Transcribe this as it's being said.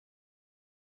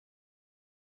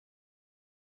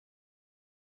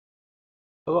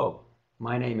Hello,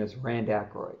 my name is Rand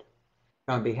Ackroyd.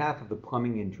 On behalf of the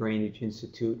Plumbing and Drainage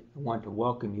Institute, I want to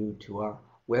welcome you to our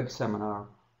web seminar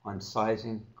on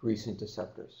sizing grease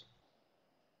interceptors.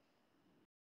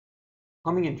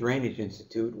 Plumbing and Drainage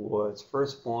Institute was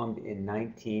first formed in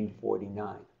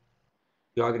 1949.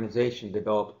 The organization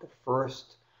developed the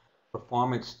first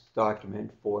performance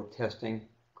document for testing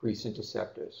grease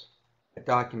interceptors. That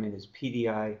document is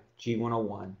PDI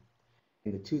G101.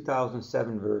 And the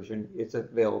 2007 version is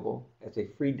available as a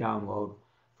free download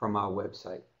from our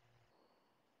website.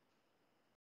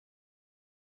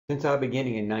 Since our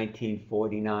beginning in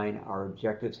 1949, our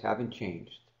objectives haven't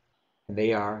changed, and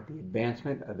they are the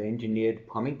advancement of engineered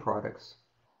plumbing products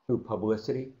through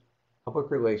publicity, public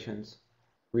relations,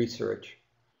 research,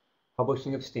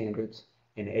 publishing of standards,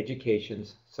 and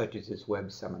educations such as this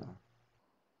web seminar.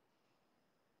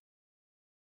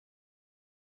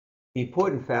 The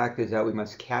important fact is that we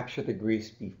must capture the grease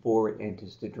before it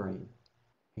enters the drain,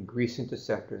 and grease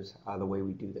interceptors are the way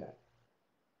we do that.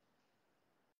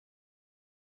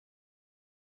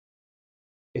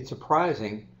 It's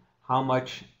surprising how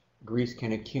much grease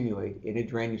can accumulate in a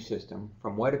drainage system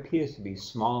from what appears to be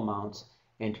small amounts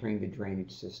entering the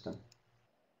drainage system.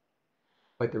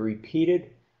 But the repeated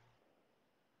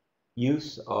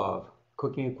use of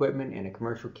cooking equipment in a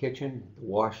commercial kitchen, the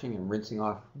washing and rinsing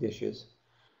off dishes,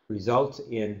 results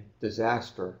in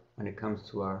disaster when it comes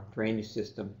to our drainage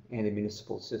system and the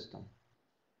municipal system.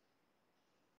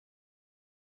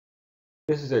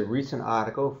 This is a recent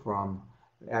article from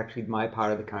actually my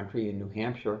part of the country in New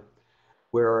Hampshire,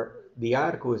 where the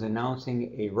article is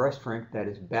announcing a restaurant that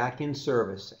is back in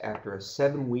service after a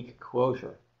 7-week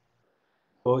closure.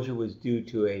 Closure was due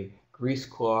to a grease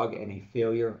clog and a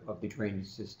failure of the drainage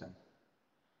system.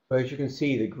 So as you can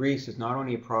see, the grease is not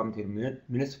only a problem to the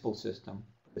municipal system,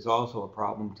 is also a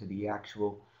problem to the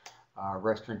actual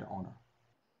restaurant owner.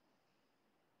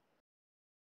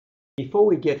 Before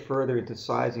we get further into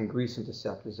sizing grease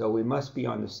interceptors, though, we must be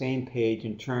on the same page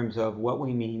in terms of what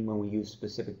we mean when we use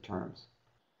specific terms.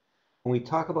 When we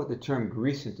talk about the term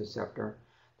grease interceptor,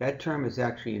 that term is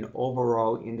actually an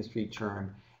overall industry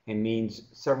term and means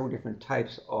several different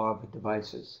types of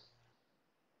devices.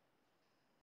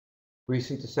 Grease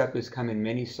interceptors come in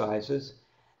many sizes,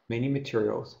 many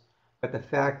materials, but the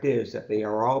fact is that they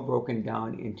are all broken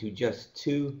down into just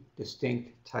two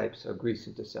distinct types of grease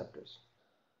interceptors.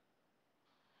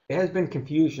 There has been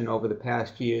confusion over the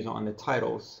past years on the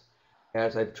titles.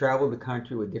 As I've traveled the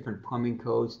country with different plumbing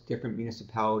codes, different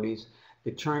municipalities,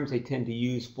 the terms they tend to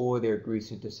use for their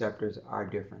grease interceptors are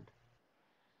different.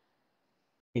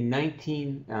 In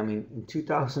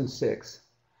 2006,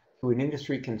 through an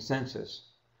industry consensus,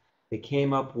 they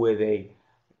came up with a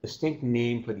distinct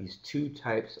name for these two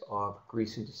types of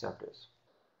grease interceptors: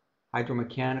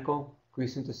 hydromechanical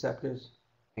grease interceptors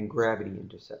and gravity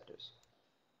interceptors.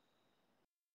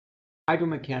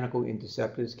 Hydromechanical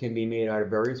interceptors can be made out of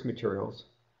various materials,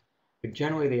 but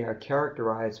generally they are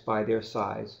characterized by their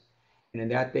size, and in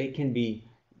that they can be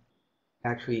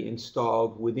actually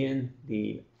installed within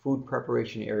the food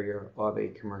preparation area of a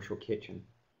commercial kitchen.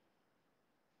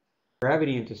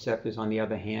 Gravity interceptors, on the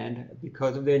other hand,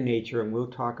 because of their nature, and we'll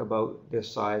talk about their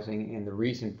sizing and the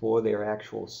reason for their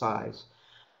actual size,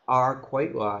 are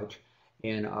quite large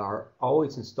and are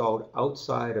always installed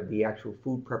outside of the actual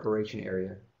food preparation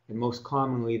area, and most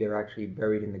commonly they're actually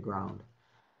buried in the ground.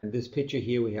 In this picture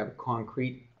here we have a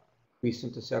concrete grease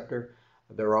interceptor.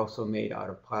 They're also made out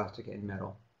of plastic and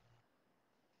metal.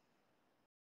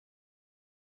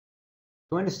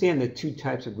 To understand the two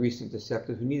types of grease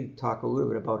interceptors, we need to talk a little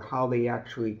bit about how they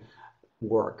actually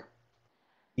work.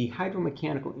 The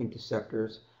hydromechanical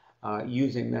interceptors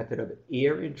use a method of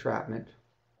air entrapment,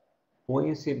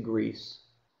 buoyancy of grease.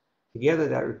 Together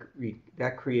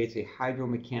that creates a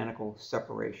hydromechanical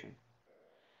separation.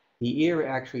 The air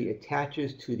actually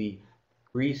attaches to the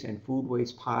grease and food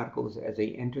waste particles as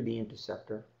they enter the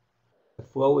interceptor. The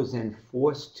flow is then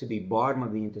forced to the bottom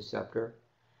of the interceptor,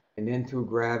 and then through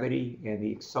gravity and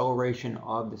the acceleration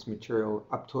of this material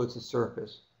up towards the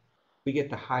surface, we get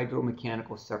the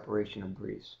hydromechanical separation of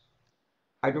grease.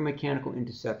 Hydromechanical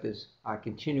interceptors are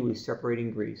continually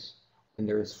separating grease when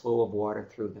there is flow of water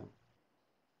through them.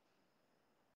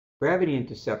 Gravity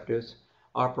interceptors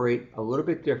operate a little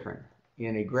bit different.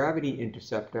 In a gravity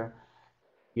interceptor,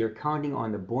 you're counting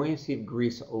on the buoyancy of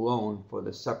grease alone for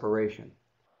the separation.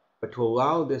 But to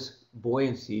allow this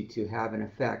buoyancy to have an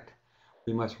effect,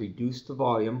 we must reduce the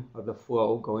volume of the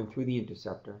flow going through the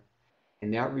interceptor,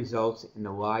 and that results in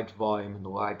the large volume and the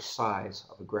large size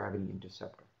of a gravity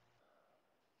interceptor.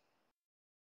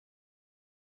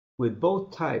 With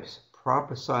both types,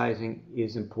 proper sizing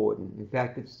is important. In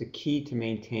fact, it's the key to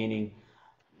maintaining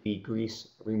the grease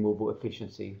removal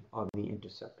efficiency of the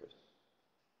interceptors.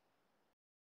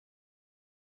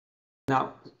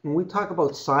 Now, when we talk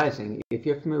about sizing, if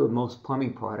you're familiar with most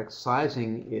plumbing products,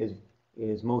 sizing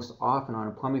is most often on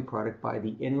a plumbing product by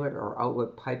the inlet or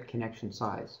outlet pipe connection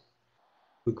size.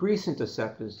 With grease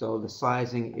interceptors, though, the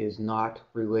sizing is not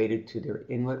related to their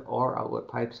inlet or outlet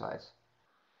pipe size.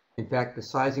 In fact, the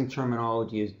sizing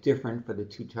terminology is different for the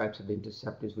two types of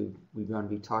interceptors we're going to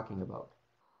be talking about.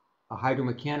 A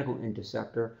hydromechanical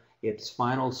interceptor, its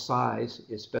final size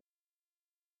is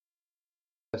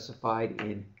specified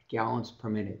in gallons per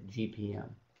minute, GPM.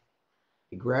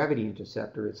 A gravity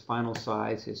interceptor, its final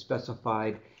size is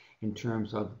specified in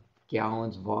terms of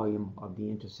gallons volume of the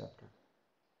interceptor.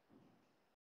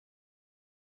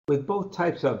 With both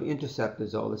types of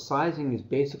interceptors, though, the sizing is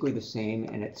basically the same,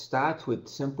 and it starts with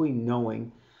simply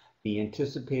knowing the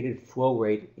anticipated flow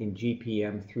rate in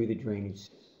GPM through the drainage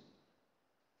system.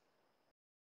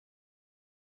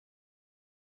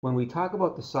 When we talk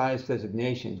about the size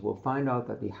designations, we'll find out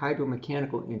that the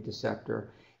hydromechanical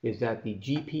interceptor is that the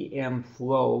GPM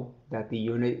flow that the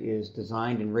unit is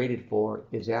designed and rated for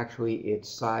is actually its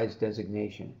size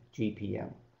designation,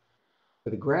 GPM. For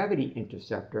the gravity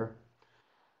interceptor,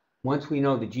 once we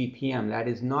know the GPM, that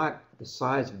is not the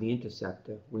size of the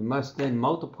interceptor. We must then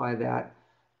multiply that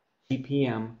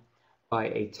GPM by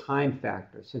a time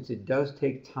factor, since it does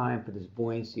take time for this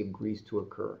buoyancy of grease to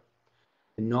occur.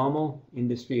 The normal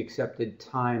industry accepted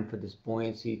time for this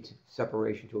buoyancy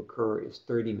separation to occur is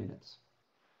 30 minutes.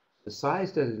 The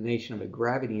size designation of a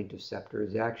gravity interceptor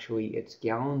is actually its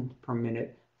gallon per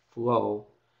minute flow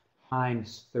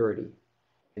times 30,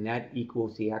 and that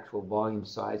equals the actual volume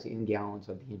size in gallons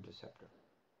of the interceptor.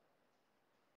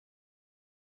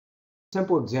 A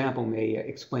simple example may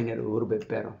explain it a little bit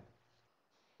better.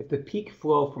 If the peak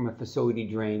flow from a facility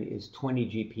drain is 20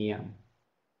 GPM,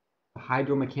 the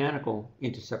hydromechanical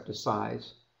interceptor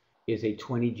size is a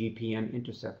 20 GPM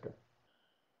interceptor.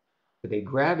 With a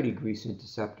gravity grease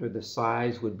interceptor, the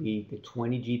size would be the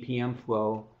 20 GPM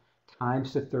flow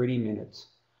times the 30 minutes,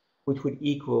 which would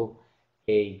equal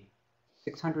a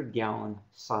 600 gallon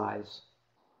size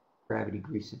gravity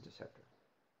grease interceptor.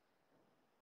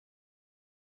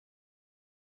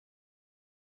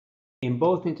 In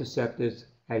both interceptors,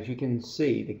 as you can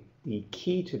see, the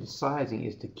key to the sizing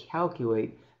is to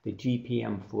calculate the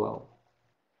GPM flow.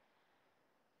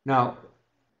 Now,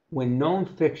 when known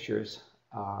fixtures,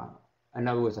 in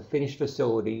other words, a finished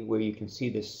facility where you can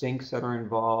see the sinks that are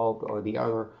involved or the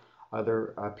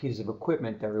other pieces of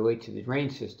equipment that relate to the drain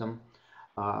system,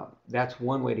 that's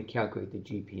one way to calculate the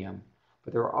GPM.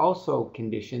 But there are also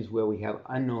conditions where we have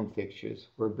unknown fixtures,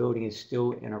 where a building is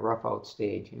still in a rough out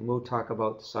stage, and we'll talk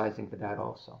about the sizing for that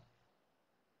also.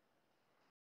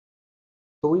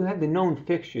 So when you have the known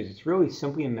fixtures, it's really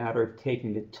simply a matter of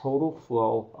taking the total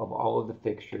flow of all of the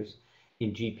fixtures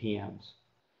in GPMs.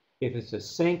 If it's a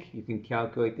sink, you can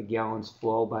calculate the gallons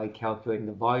flow by calculating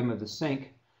the volume of the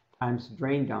sink times the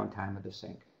drain down time of the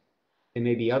sink. There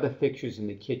may be other fixtures in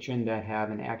the kitchen that have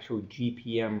an actual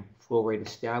GPM flow rate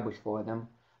established for them,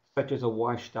 such as a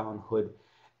washdown hood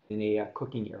in a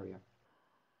cooking area.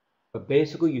 But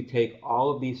basically, you take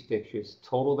all of these fixtures,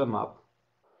 total them up,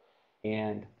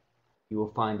 and you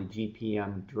will find the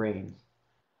GPM drains.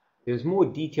 There's more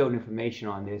detailed information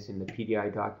on this in the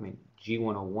PDI document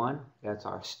G101. That's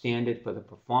our standard for the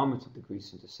performance of the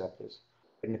grease interceptors.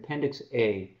 But in Appendix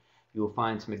A, you will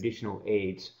find some additional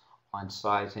aids on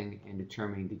sizing and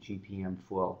determining the GPM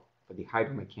flow for the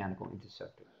hydromechanical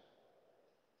interceptor.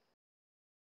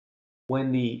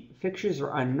 When the fixtures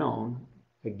are unknown,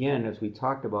 again, as we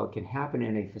talked about, can happen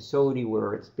in a facility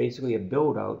where it's basically a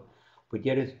build-out, but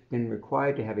yet it's been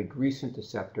required to have a grease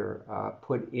interceptor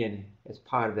put in as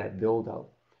part of that build-out.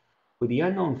 With the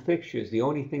unknown fixtures, the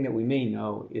only thing that we may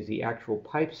know is the actual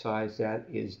pipe size that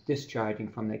is discharging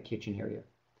from that kitchen area.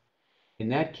 In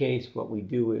that case, what we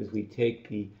do is we take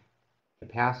the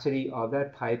capacity of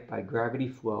that pipe by gravity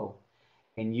flow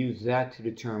and use that to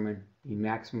determine the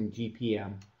maximum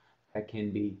GPM that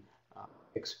can be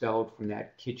expelled from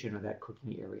that kitchen or that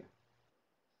cooking area.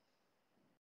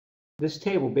 This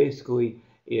table basically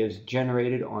is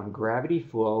generated on gravity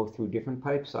flow through different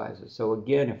pipe sizes. So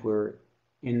again, if we're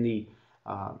in the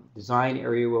design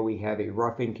area where we have a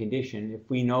rough-in condition, if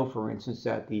we know, for instance,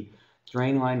 that the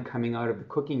drain line coming out of the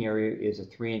cooking area is a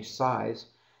 3-inch size,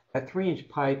 that 3-inch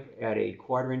pipe at a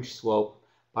 1/4-inch slope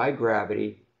by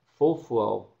gravity, full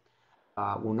flow,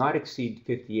 will not exceed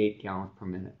 58 gallons per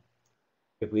minute.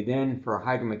 If we then, for a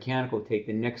hydromechanical, take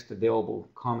the next available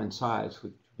common size,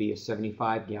 which would be a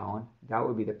 75 gallon. That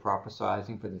would be the proper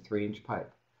sizing for the 3-inch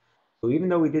pipe. So even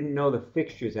though we didn't know the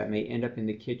fixtures that may end up in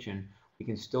the kitchen, we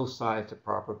can still size the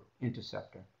proper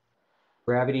interceptor.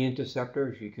 Gravity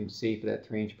interceptor, as you can see, for that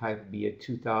 3-inch pipe would be at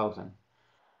 2,000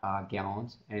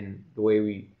 gallons. And the way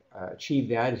we achieve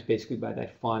that is basically by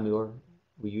that formula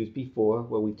we used before,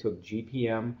 where we took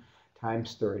GPM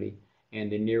times 30,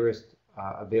 and the nearest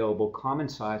available common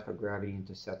size for gravity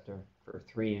interceptor for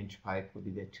a 3-inch pipe would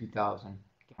be the 2,000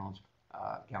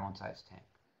 gallon size tank.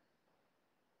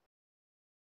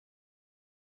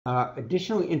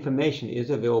 Additional information is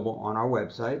available on our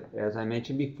website. As I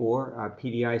mentioned before,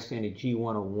 PDI standard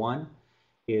G101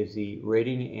 is the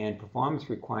rating and performance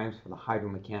requirements for the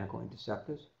hydromechanical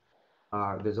interceptors.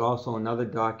 There's also another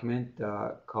document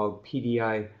called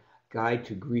PDI Guide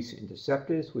to Grease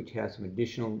Interceptors, which has some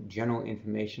additional general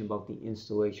information about the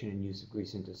installation and use of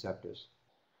grease interceptors.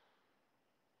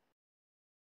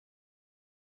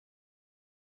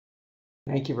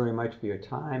 Thank you very much for your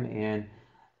time and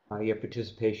your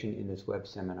participation in this web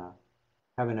seminar.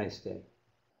 Have a nice day.